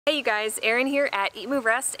Hey you guys, Erin here at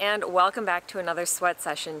EatMoveRest and welcome back to another sweat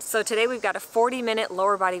session. So today we've got a 40-minute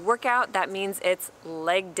lower body workout. That means it's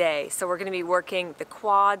leg day. So we're going to be working the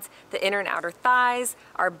quads, the inner and outer thighs,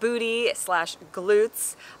 our booty slash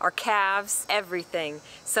glutes, our calves, everything.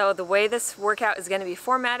 So the way this workout is going to be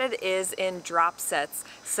formatted is in drop sets.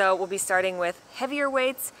 So we'll be starting with heavier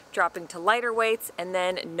weights, dropping to lighter weights, and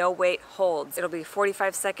then no weight holds. It'll be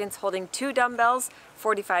 45 seconds holding 2 dumbbells,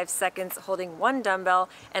 45 seconds holding 1 dumbbell,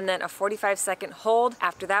 and then a 45-second hold.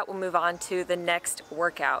 After that, we'll move on to the next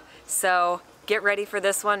workout. So get ready for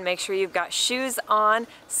this one. Make sure you've got shoes on,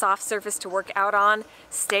 soft surface to work out on.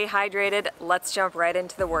 Stay hydrated. Let's jump right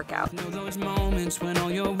into the workout. Know those moments when all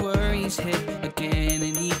your worries hit again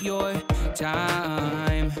and eat your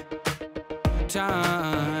time. So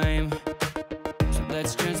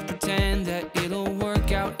let's just pretend that it'll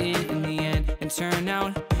work out in the end and turn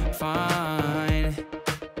out fine.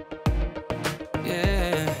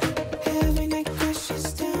 Yeah. Every night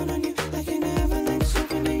crashes down on you like an avalanche,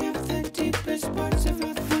 opening up the deepest parts of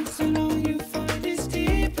our thoughts, and all you find is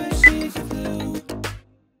deeper shades of blue.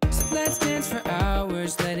 So let's dance for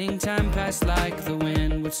hours, letting time pass like the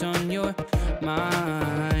wind. What's on your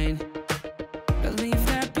mind? Leave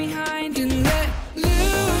that behind and let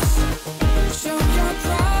loose. Show your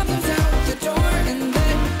problems out the door and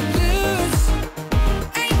let loose.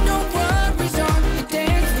 Ain't no worries on the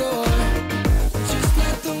dance floor. Just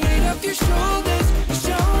let the weight of your shoulders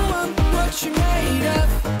show them what you're made of.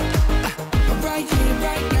 Right here,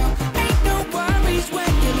 right now. Ain't no worries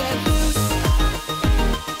when you let loose.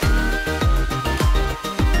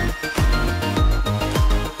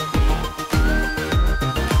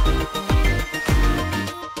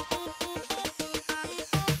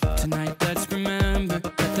 Tonight let's remember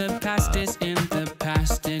that the past is in the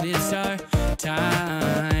past and it's our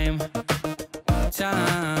time.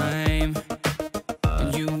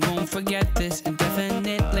 And you won't forget this and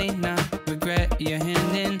definitely not regret your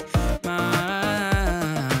hand in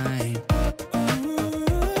mine.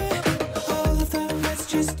 All of the rest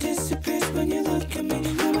just disappears when you look at me.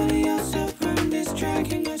 Nobody else around is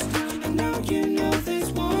dragging us down, and now you know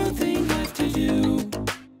there's one thing left to do.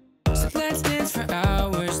 So let's dance for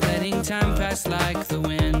hours, letting time pass like the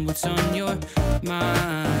wind. What's on your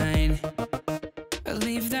mind?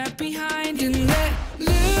 Leave that behind and let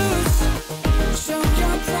loose. Show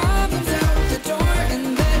your problems out the door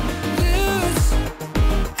and let loose.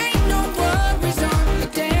 Ain't no worries on the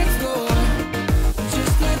dance floor.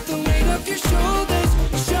 Just let the weight of your shoulders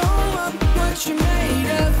show them what you're made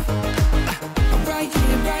of. Right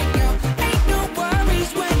here, right now. Ain't no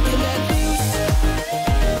worries when you let loose.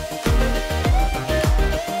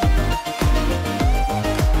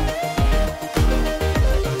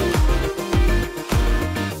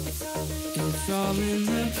 It's all in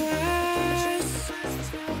the past,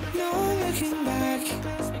 no looking back.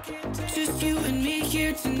 Just you and me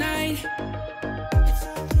here tonight.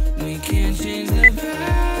 We can't change the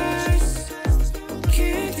past,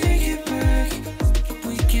 can't take it back.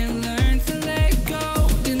 We can learn to let go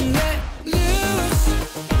and let loose.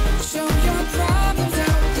 Show your problems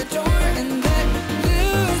out the door and let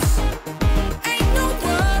loose. Ain't no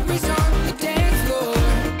worries on the dance floor.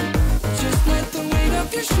 Just let the weight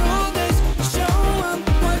of your shoulders show them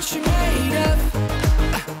what you're made of.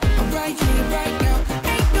 Right here, right now.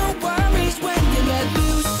 Ain't no worries when you let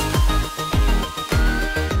loose.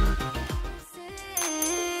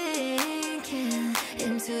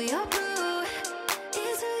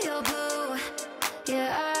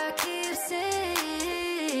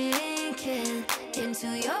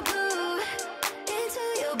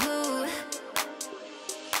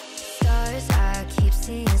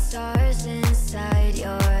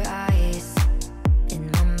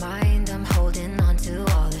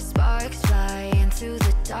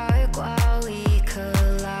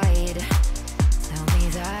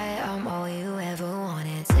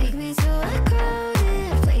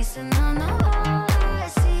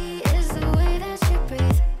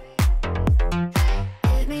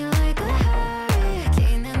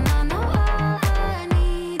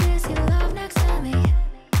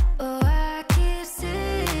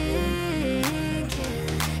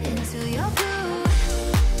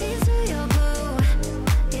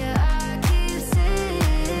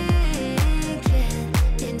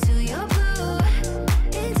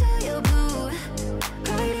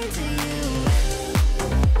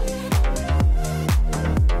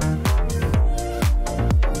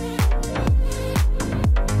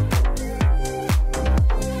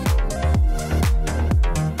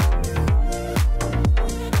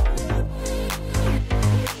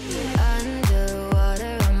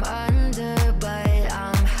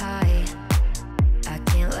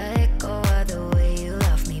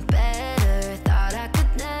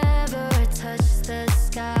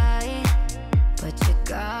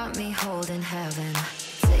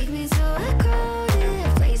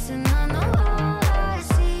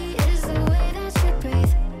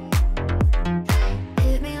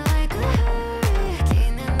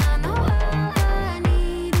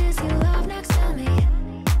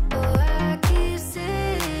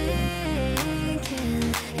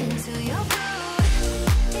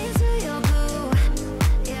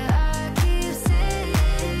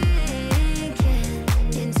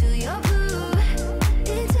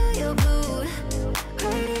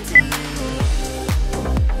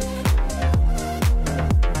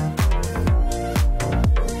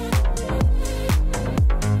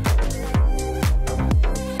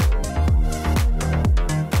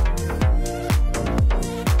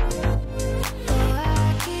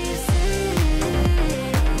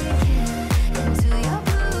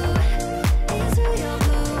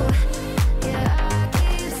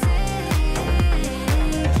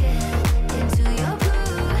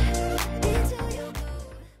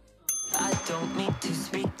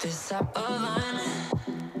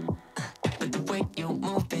 way you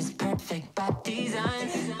move is perfect by design.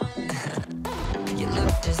 You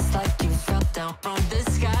look just like you fell down from the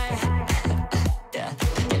sky. Yeah,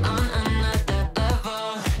 you're on another level,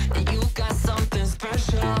 and you got something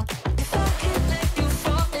special. If I could let you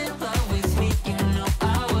fall in love with me, you know I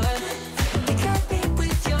would. You got me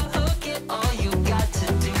with your hook, and all you got to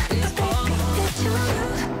do is pull. It's your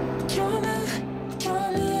move, your move, your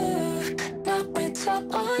move. Now it's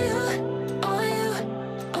all on you, on you,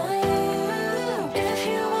 on you. If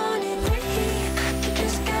you want it me, you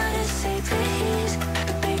just gotta say please.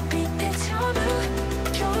 But baby, it's your move,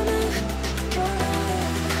 your move, your move.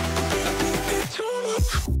 It's your move,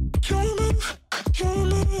 your move, your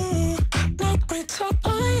move. Now it's all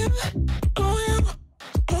on you, on you,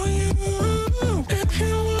 on you. If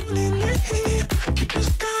you want it me, you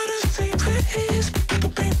just gotta say please.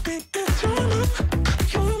 But baby, it's your move,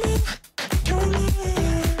 your move, your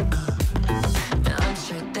move. Now I'm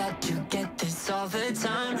sure that you get this all the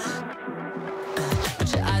time. But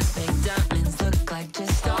your eyes make diamonds look like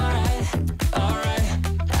just alright, alright.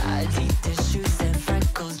 Adidas shoes and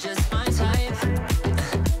freckles, just my type.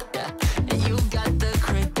 Yeah, and you got the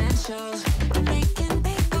credentials, making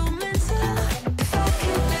me go mental.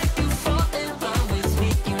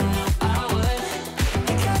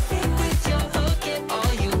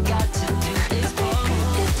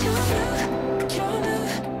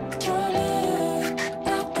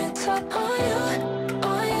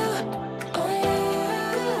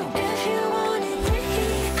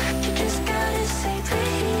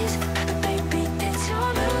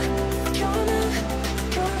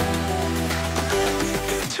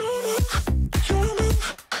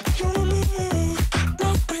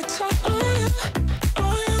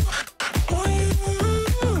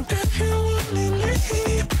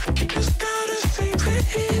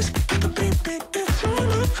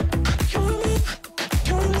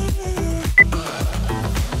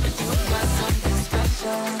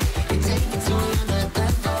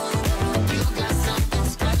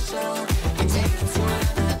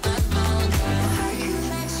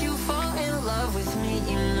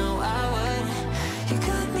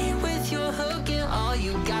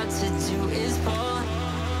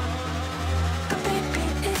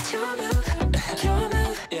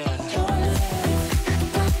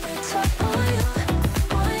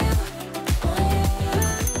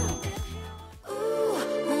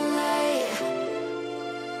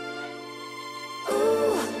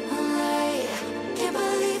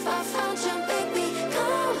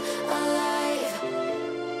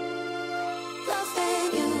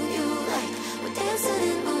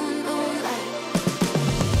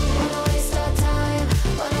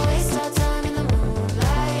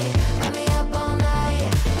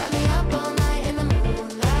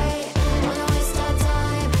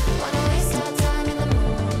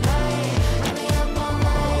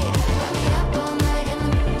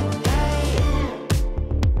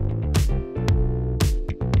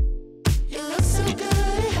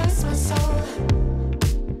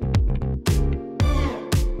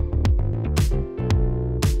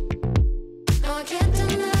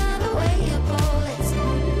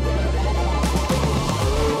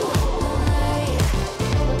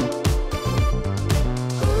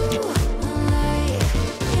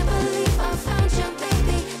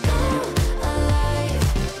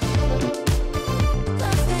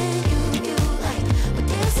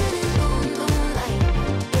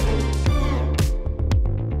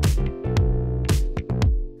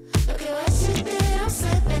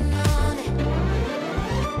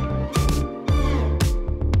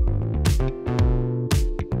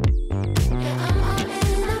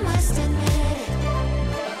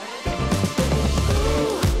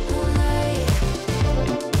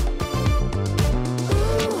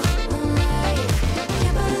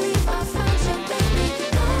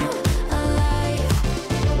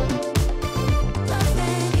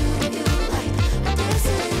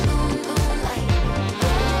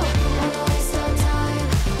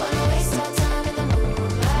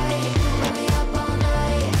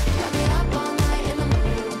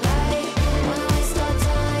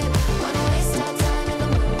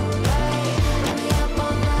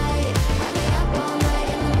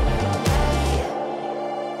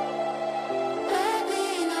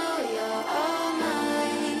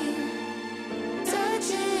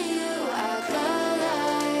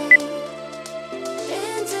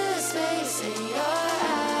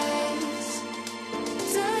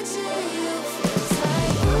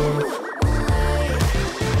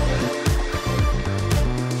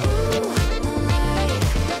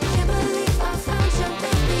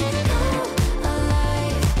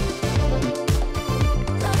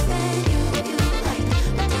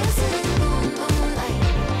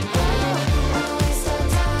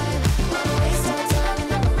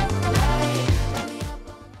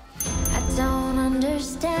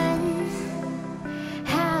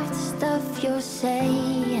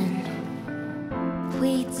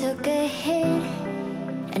 We took a hit,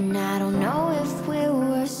 and I don't know if we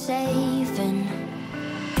were saving.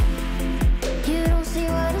 You don't see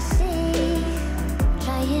what I see,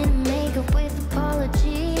 trying to make up with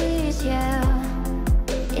apologies, yeah.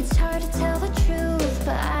 It's hard to tell the truth,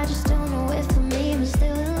 but I just don't know if I'm even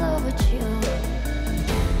still in love with you.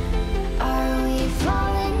 Are we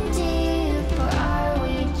falling deep, or are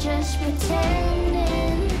we just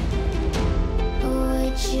pretending?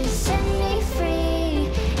 Would you set me free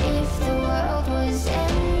if the world was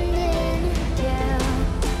ending? Yeah.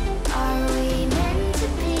 Are we meant to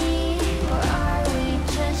be, or are we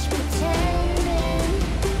just pretending?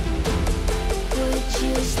 Would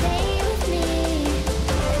you stay with me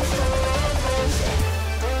if the world was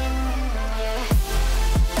ending? Yeah.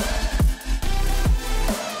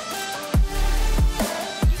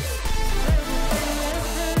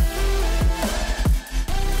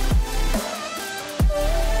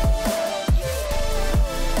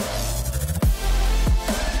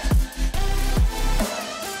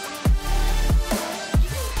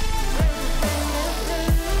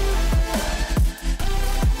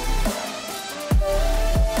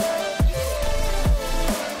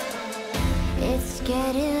 It's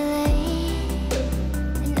getting late,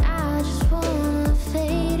 and I just wanna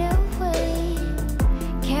fade away,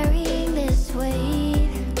 carrying this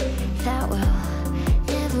weight that will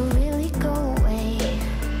never really go away.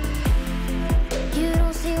 You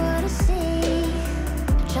don't see what I see,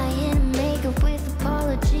 trying to make up with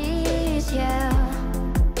apologies, yeah.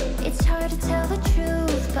 It's hard to tell the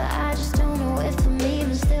truth, but I just don't know if I'm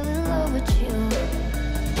even still in love with you.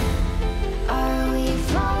 Are we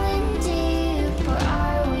falling deep, or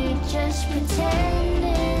are we just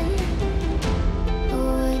pretending?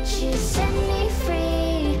 Would you set me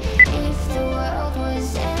free if the world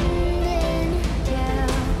was ending? Yeah.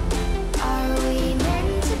 Are we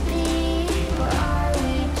meant to be, or are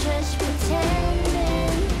we just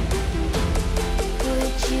pretending?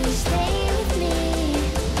 Would you stay with me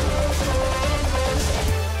if the world was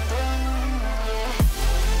ending? Yeah.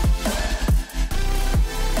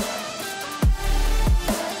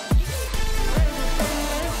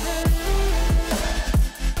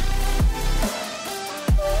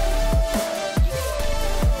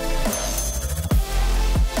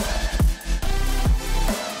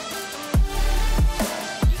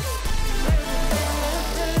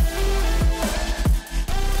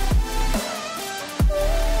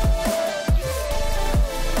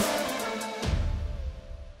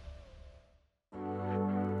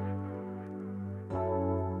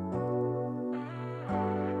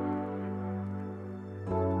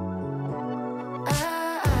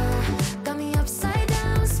 Got me upside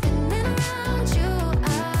down, spinning around you.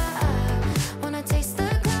 Wanna taste the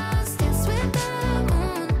clouds, dance with the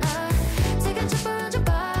moon. Take a trip around your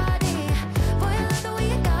body. Boy, I love the way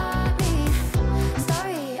you got me.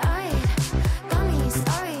 Starry-eyed, got me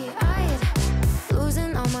starry-eyed.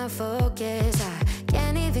 Losing all my focus, I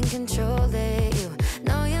can't even control it. You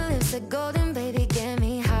know your lips are golden, baby, get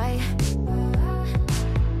me high.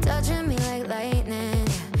 Touching me like lightning,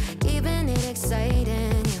 yeah, keeping it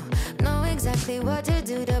exciting. You know exactly what to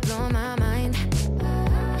do to blow my mind.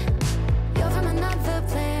 You're from another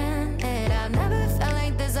planet. I've never felt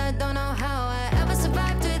like this. I don't know how I ever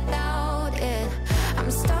survived without it. I'm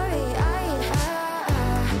starry-eyed.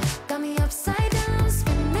 Got me upside down,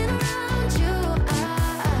 spinning around you.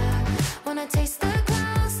 Wanna taste the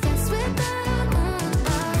clouds, dance with the moon.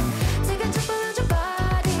 Take a trip around your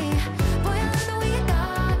body. Boy, I love the way you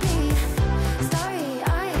got me.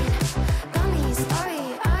 Starry-eyed, got me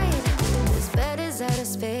starry-eyed. This bed is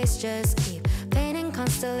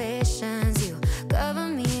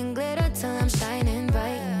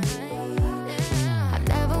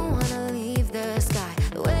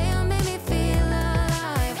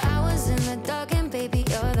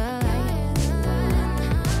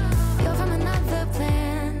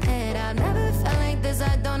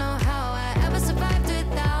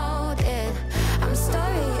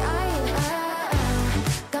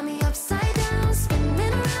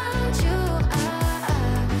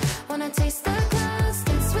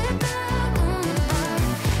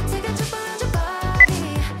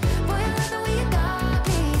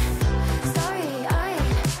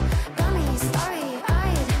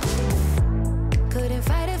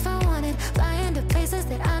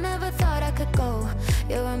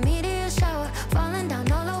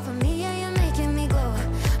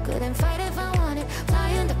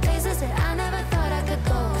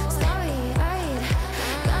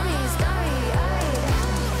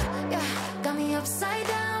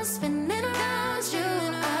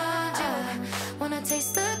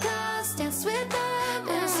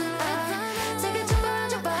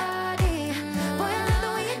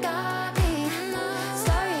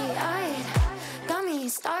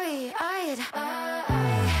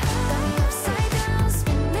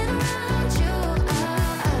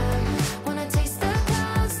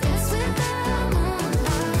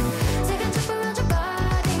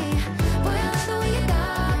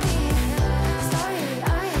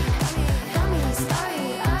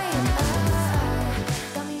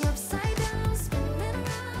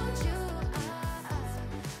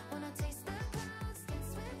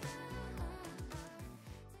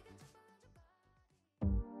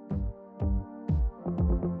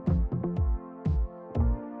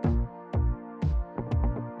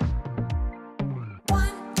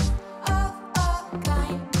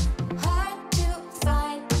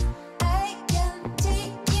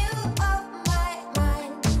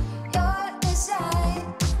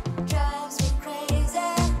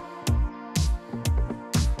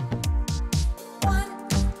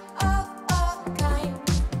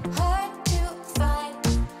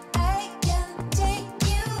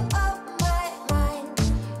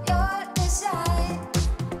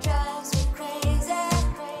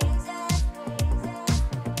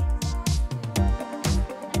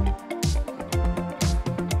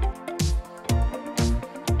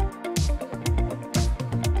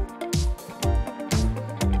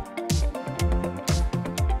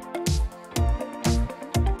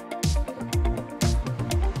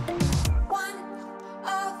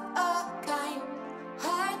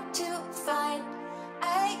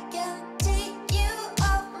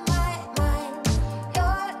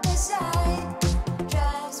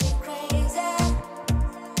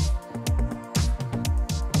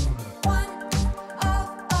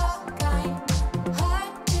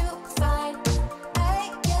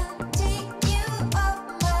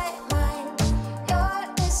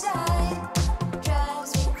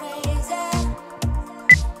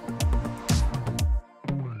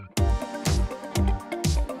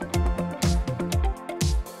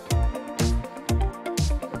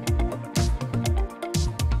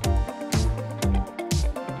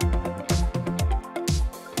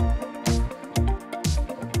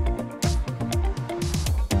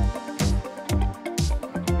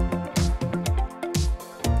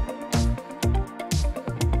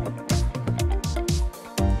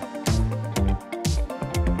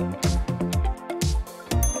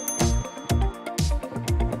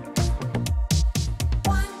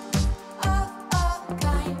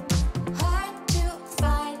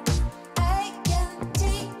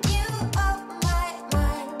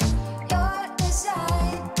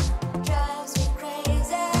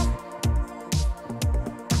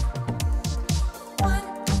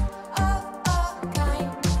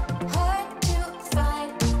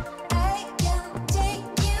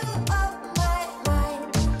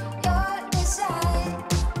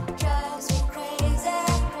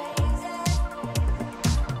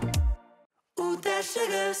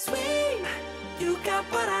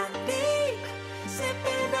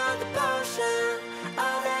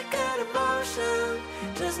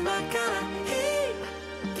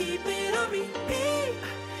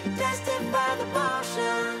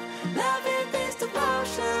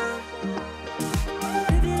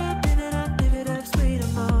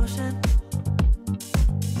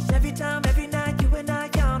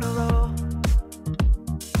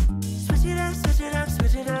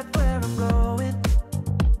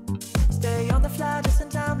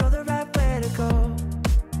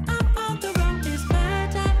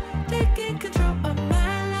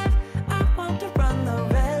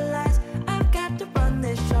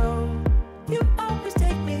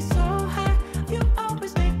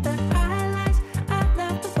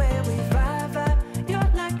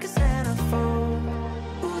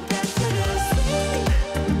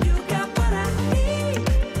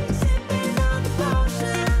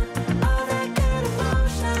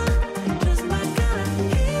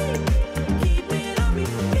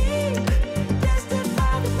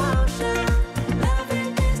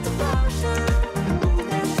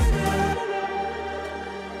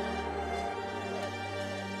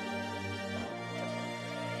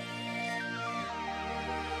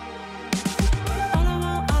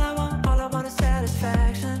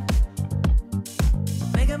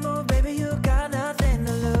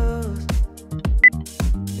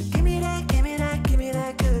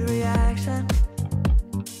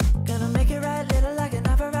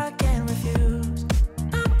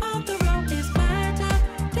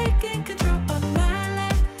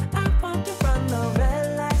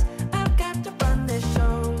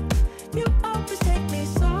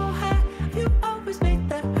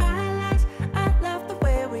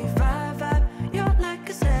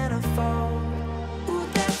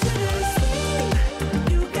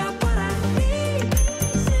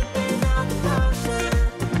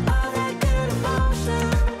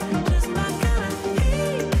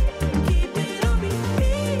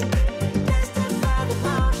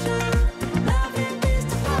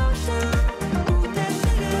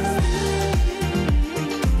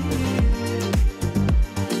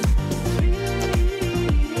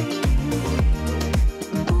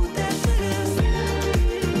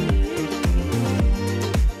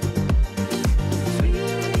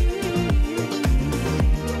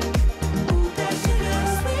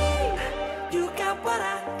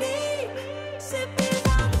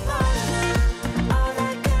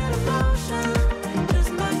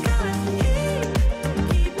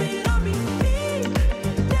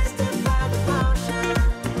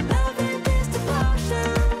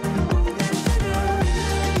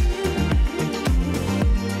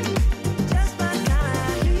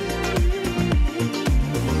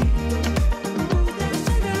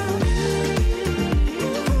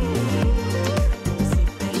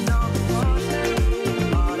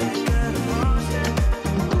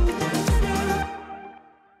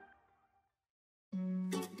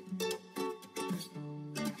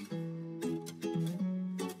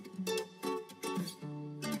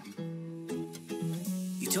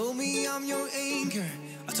told me I'm your anchor,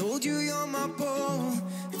 I told you you're my pole.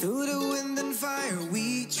 Through the wind and fire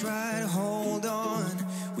we try to hold on.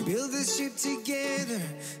 We built this ship together,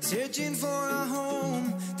 searching for a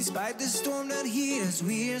home. Despite the storm that hit us,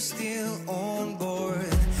 we're still on board.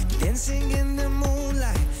 Dancing in the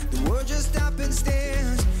moonlight, the world just stopped and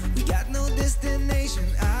stares. We got no destination,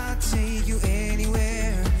 I'll take you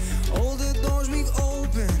anywhere. All the doors we've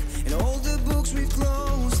opened and all the books we've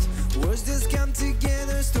closed, words just come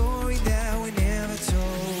together, story that we never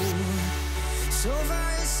told. So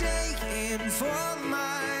far forsaken for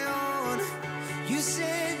my own, you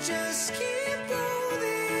said just keep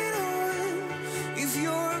holding on. If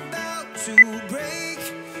you're about to break,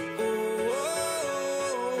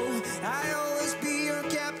 oh, I'll always be your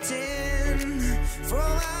captain.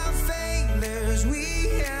 From our failures we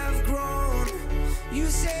have grown. You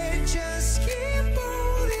said just keep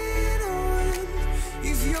holding on.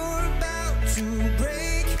 If you're about to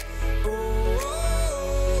break,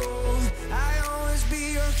 oh, I'll always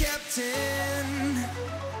be your captain.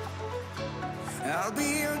 I'll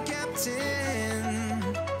be your captain.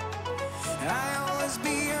 I'll always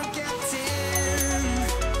be your captain.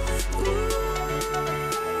 Ooh.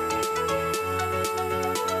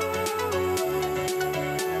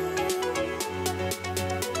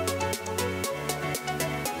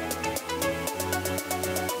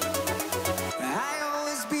 I'll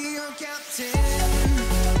always be your captain.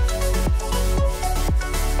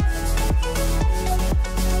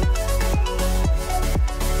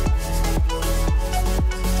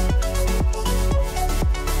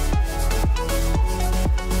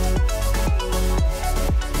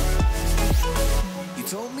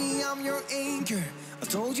 Told me I'm your anchor, I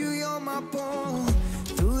told you you're my pole.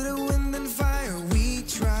 Through the wind and fire we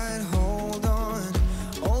tried to hold on.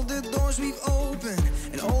 All the doors we've opened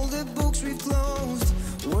and all the books we've closed,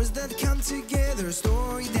 words that come together, a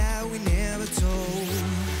story that we never told.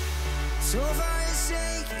 So far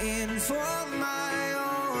forsaken for my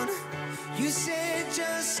own, you said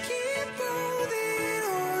just keep holding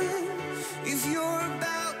on. If you're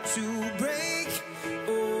about to break,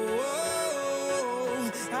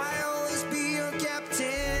 I'll always be your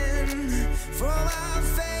captain. From our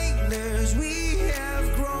failures we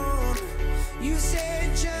have grown. You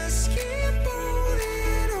said just keep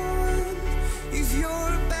holding on. If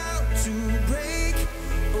you're about to break,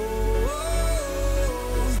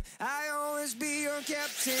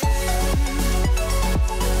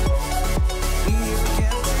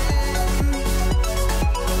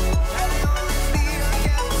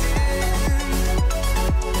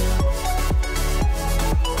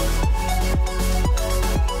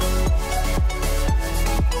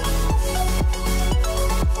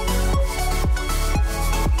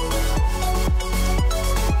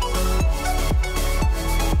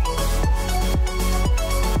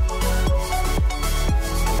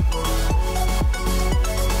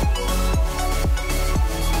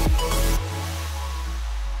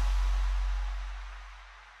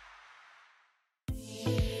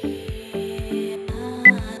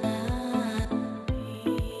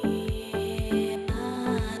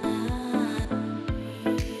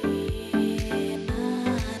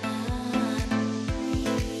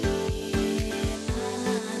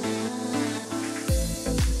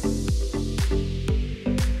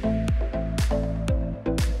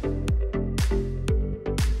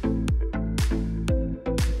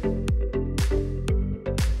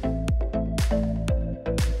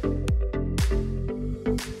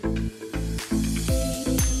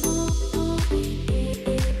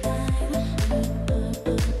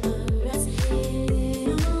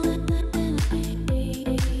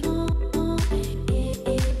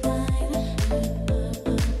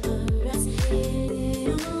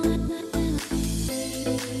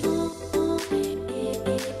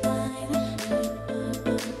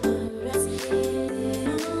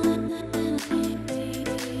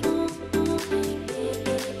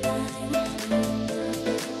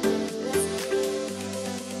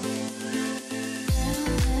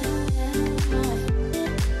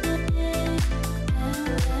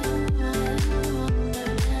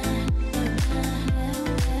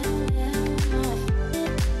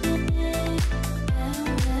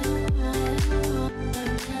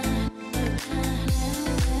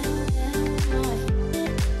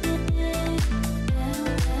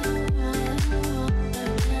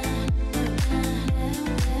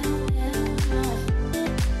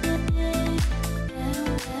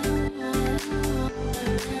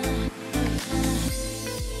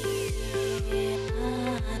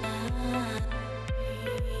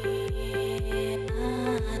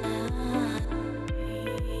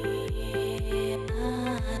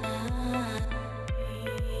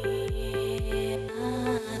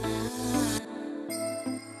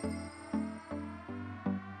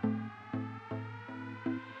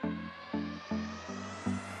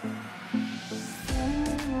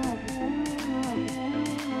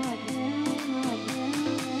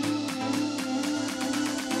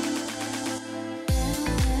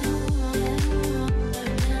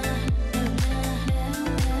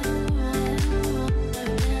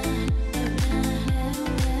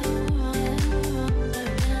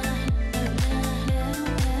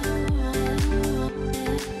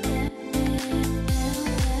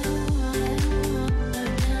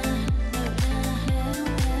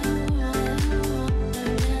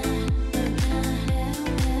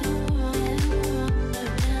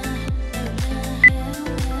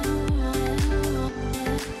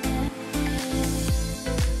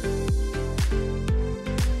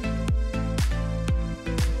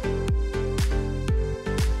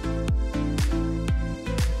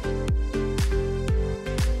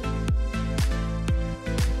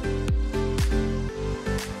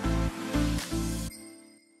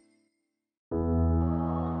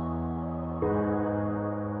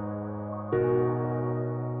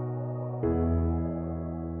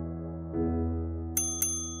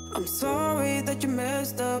 I'm sorry that you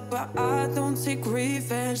messed up, but I don't take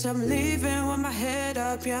revenge. I'm leaving with my head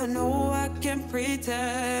up. Yeah, I know I can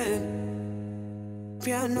pretend.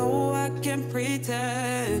 Yeah, I know I can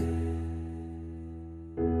pretend.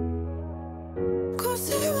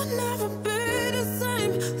 'Cause it will never be the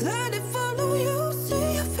same. Let it follow you.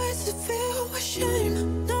 See your face and feel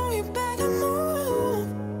ashamed. No, you better move.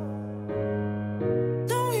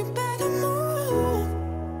 No, you better move.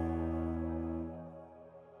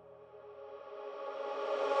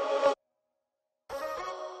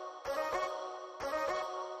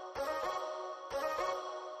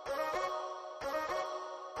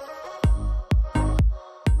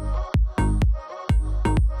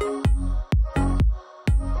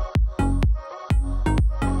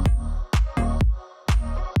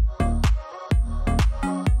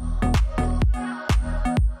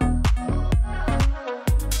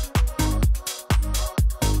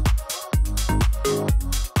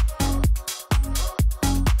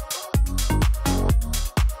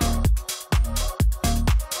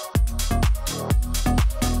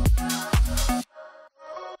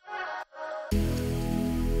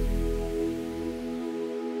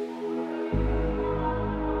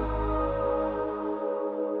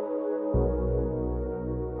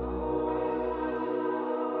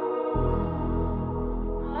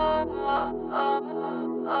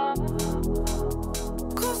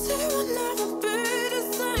 Cause it will never be the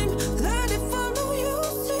same. Let it follow you.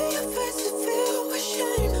 See your face and feel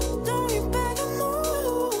ashamed. No, you better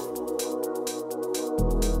move.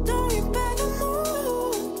 No, you better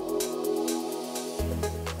move.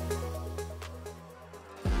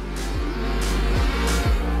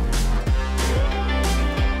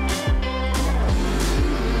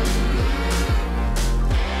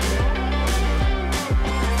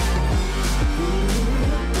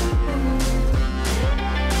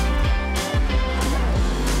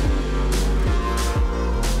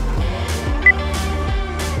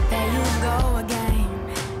 There you go again,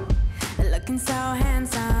 looking so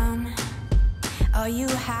handsome. Oh, you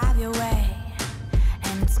have your way,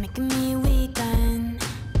 and it's making me weaken.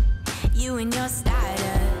 You and your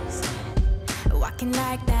stardust, walking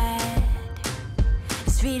like that.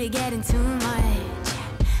 It's really getting too much,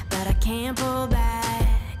 but I can't pull back.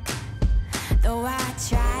 Though I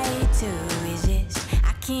try to resist,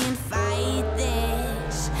 I can't fight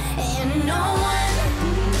this. And no one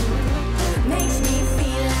makes me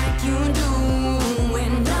feel like you do.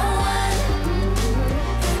 And no one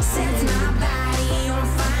sets my body on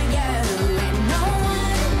fire. And no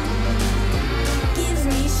one gives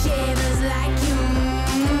me shivers like you.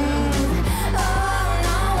 Oh,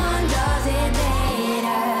 no one does it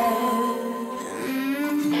better.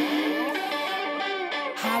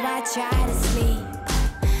 How I try to sleep,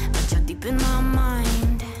 but you're deep in my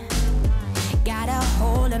mind. Got a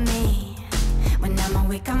hold of me. When I'm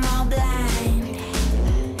awake, I'm all blind.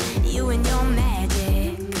 You and your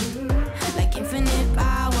magic, like infinite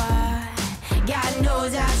power. God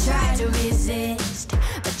knows I tried to resist,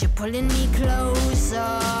 but you're pulling me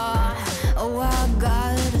closer. Oh, I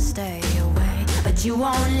gotta stay away, but you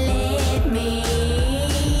won't let me.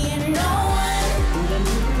 No one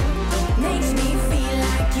makes me feel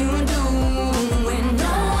like you do. And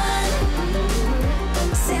no one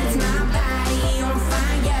sets my body on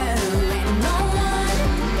fire. And no one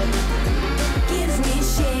gives me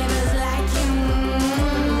shivers like you.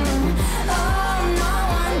 Oh, no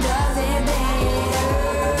one does it better.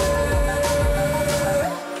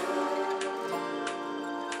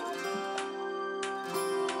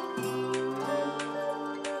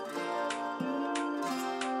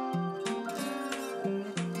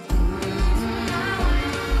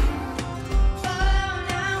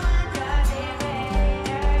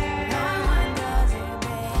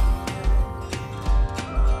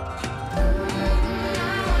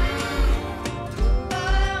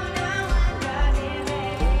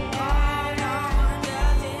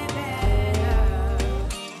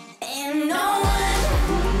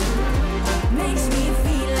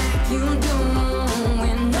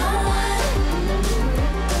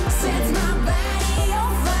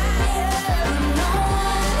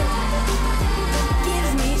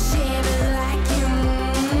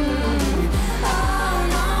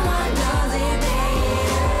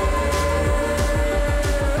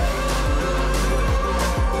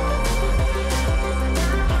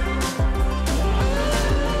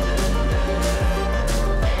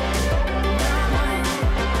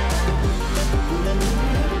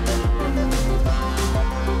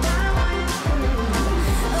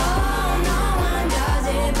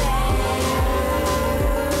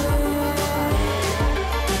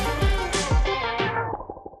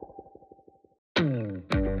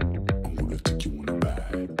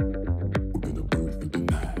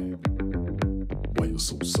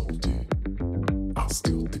 so salty, I'll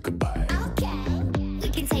still take a bite. Okay, we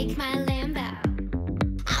can take my Lambo.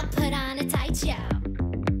 I'll put on a tight show.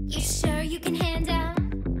 You sure you can handle?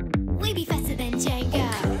 We be faster than Django.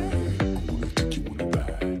 Wanna take you on a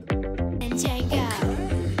ride. And Django.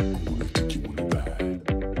 Wanna take you on a ride.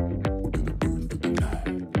 We're gonna burn for the night.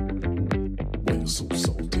 When you're so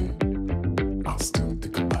salty, I'll still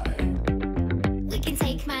take a bite. We can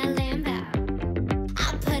take my Lambo.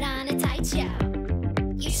 I'll put on a tight show.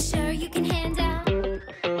 You sure you can handle?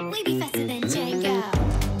 We be faster than Django.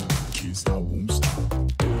 Can't stop, won't stop.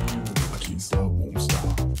 I can't stop, won't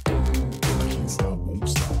stop. I can't stop, won't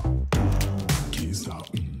stop. Can't stop.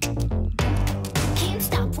 Can't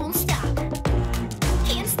stop, won't stop.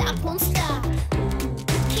 Can't stop, won't stop.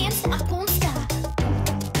 Can't stop, won't stop.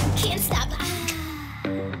 Can't stop.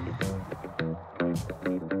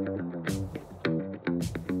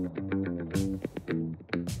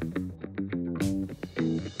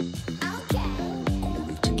 Okay.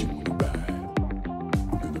 Wanna take you on a ride.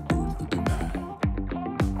 We're gonna burn for the night.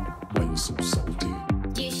 When you're so salty,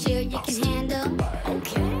 You sure you can handle?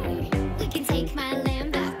 Okay. We can take my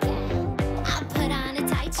Lambo. I'll put on a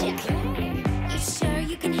tight show. You sure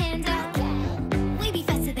you can handle? We be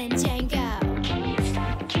faster than Django. Can't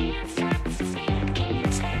stop, can't stop,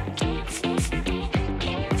 can't stop, can't stop,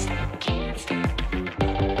 can't stop, can't stop.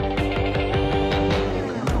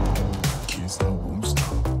 can't stop, won't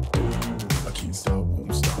stop. I can't stop,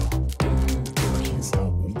 won't stop. I can't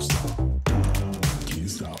stop, won't stop. Can't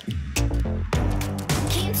stop.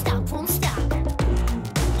 Can't stop, won't stop.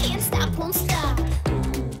 Can't stop, won't stop.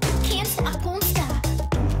 Can't stop, won't stop.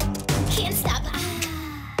 Can't stop.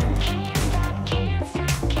 Can't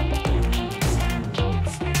stop.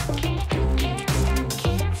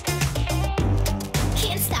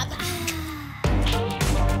 Can't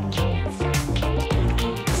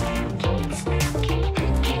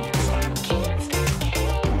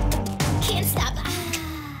stop.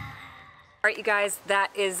 All right, you guys, that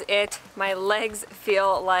is it. My legs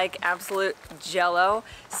feel like absolute jello,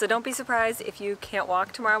 so don't be surprised if you can't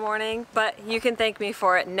walk tomorrow morning, but you can thank me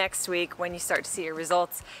for it next week when you start to see your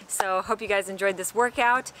results. So hope you guys enjoyed this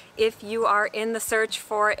workout. If you are in the search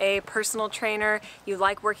for a personal trainer, you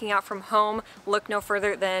like working out from home, look no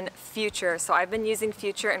further than Future. So I've been using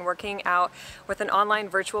Future and working out with an online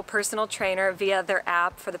virtual personal trainer via their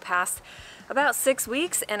app for the past about 6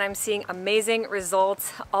 weeks, and I'm seeing amazing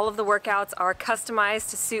results. All of the workouts are customized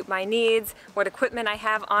to suit my needs, what equipment I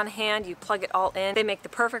have on hand. You plug it all in. They make the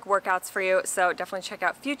perfect workouts for you, so definitely check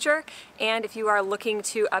out Future. And if you are looking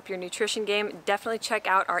to up your nutrition game, definitely check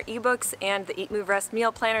out our ebooks and the EatMoveRest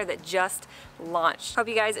meal planner that just launched. Hope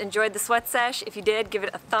you guys enjoyed the sweat sesh. If you did, give it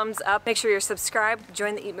a thumbs up. Make sure you're subscribed,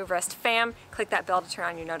 join the EatMoveRest fam, click that bell to turn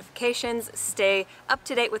on your notifications. Stay up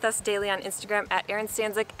to date with us daily on Instagram at Erin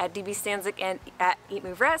Stanzik, at DB Stanzik, and at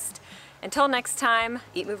EatMoveRest. Until next time,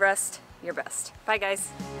 EatMoveRest, your best. Bye guys.